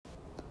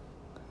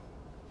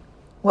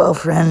Well,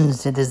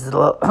 friends, it is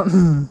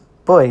the...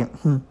 Boy,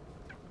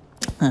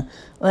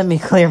 let me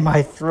clear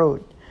my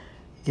throat.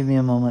 Give me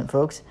a moment,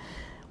 folks.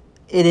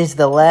 It is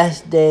the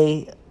last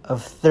day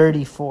of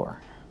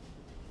 34.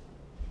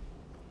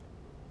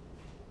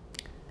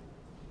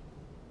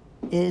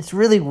 It's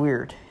really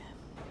weird.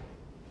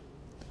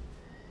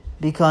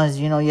 Because,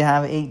 you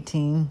have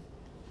 18.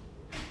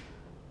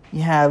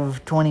 You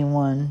have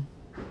 21.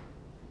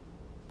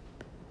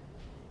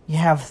 You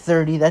have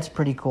 30. That's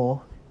pretty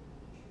cool.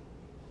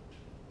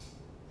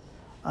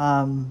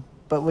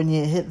 But when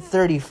you hit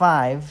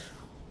 35,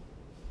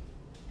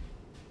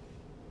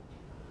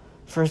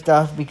 first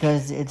off,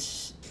 because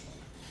it's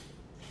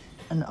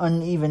an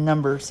uneven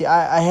number. See,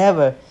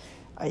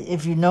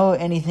 if you know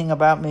anything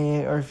about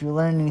me, or if you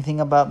learn anything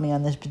about me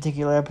on this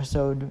particular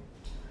episode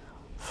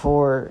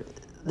for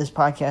this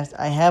podcast,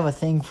 I have a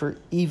thing for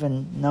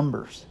even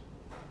numbers.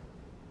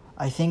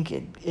 I think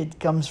it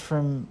comes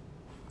from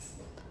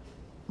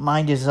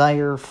my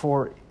desire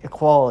for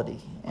equality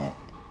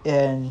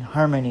and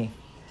harmony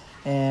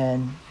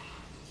and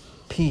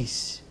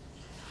peace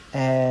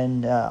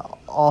and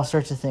all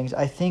sorts of things.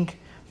 I think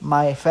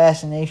my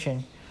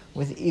fascination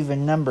with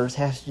even numbers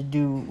has to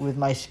do with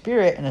my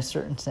spirit in a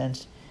certain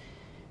sense,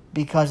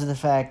 because of the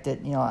fact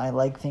that, I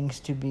like things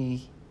to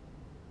be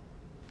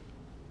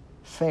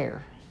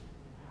fair.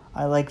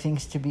 I like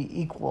things to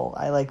be equal.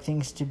 I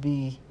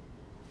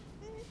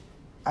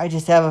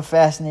just have a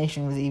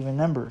fascination with even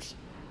numbers.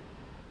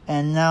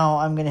 And now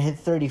I'm going to hit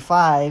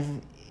 35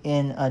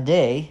 in a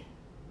day.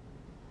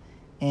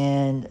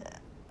 And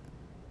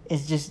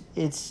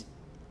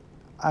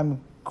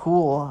I'm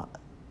cool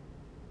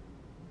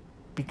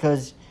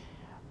because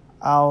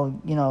I'll,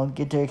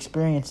 get to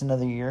experience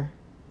another year.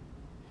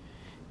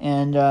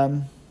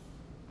 And,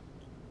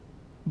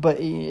 but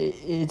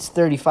it's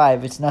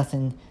 35. It's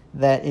nothing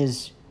that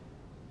is,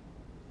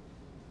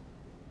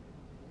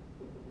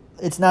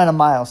 it's not a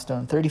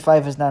milestone.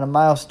 35 is not a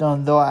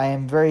milestone, though I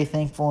am very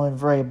thankful and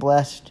very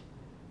blessed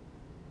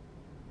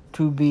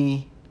to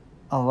be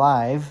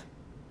alive.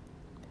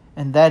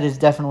 And that is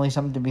definitely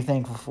something to be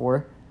thankful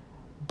for.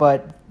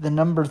 But the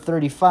number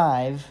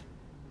 35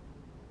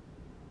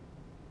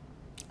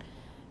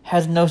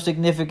 has no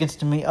significance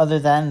to me other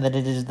than that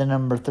it is the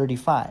number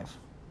 35.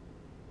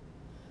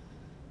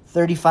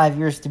 35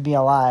 years to be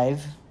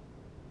alive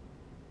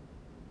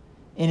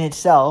in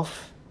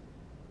itself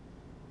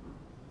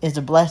is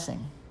a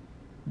blessing.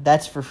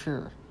 That's for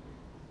sure.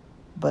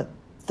 But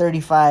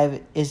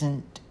 35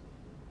 isn't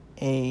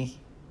a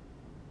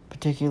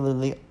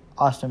particularly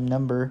awesome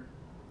number,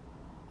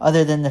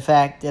 other than the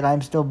fact that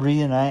I'm still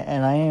breathing,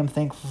 and I am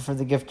thankful for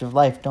the gift of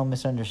life. Don't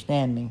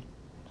misunderstand me.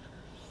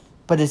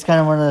 But it's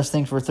kind of one of those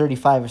things where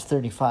 35 is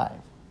 35.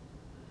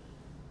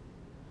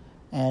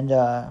 And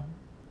to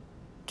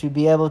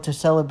be able to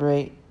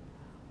celebrate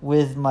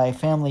with my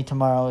family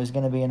tomorrow is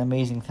going to be an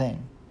amazing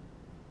thing.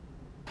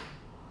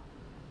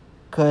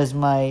 Because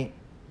my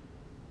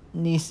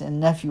niece and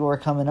nephew are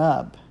coming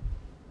up.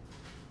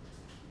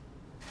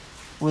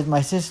 With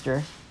my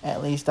sister,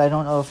 at least. I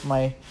don't know if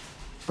my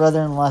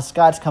brother-in-law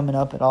Scott's coming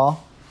up at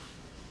all,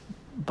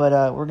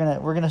 but we're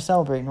gonna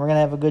celebrate, and we're gonna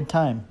have a good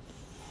time.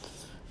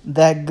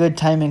 That good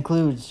time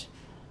includes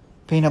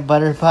peanut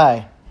butter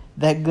pie.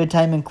 That good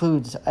time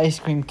includes ice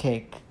cream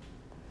cake,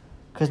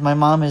 because my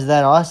mom is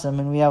that awesome,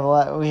 and we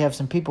have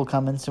some people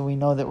coming, so we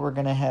know that we're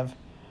gonna have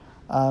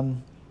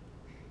some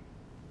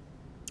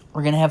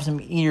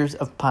eaters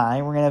of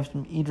pie. We're gonna have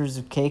some eaters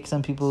of cake.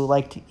 Some people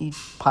like to eat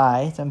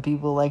pie. Some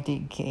people like to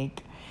eat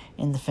cake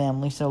in the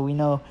family, so we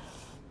know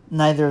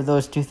neither of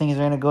those two things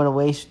are going to go to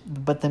waste.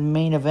 But the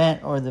main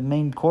event, or the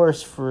main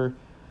course for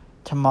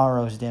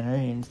tomorrow's dinner,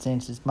 and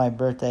since it's my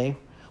birthday,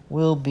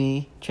 will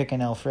be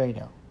chicken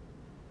Alfredo.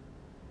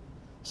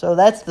 So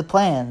that's the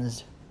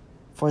plans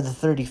for the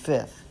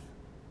 35th.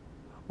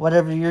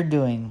 Whatever you're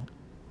doing,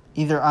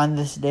 either on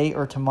this day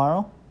or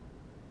tomorrow,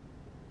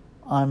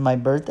 on my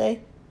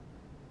birthday,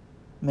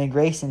 may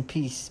grace and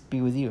peace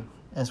be with you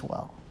as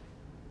well.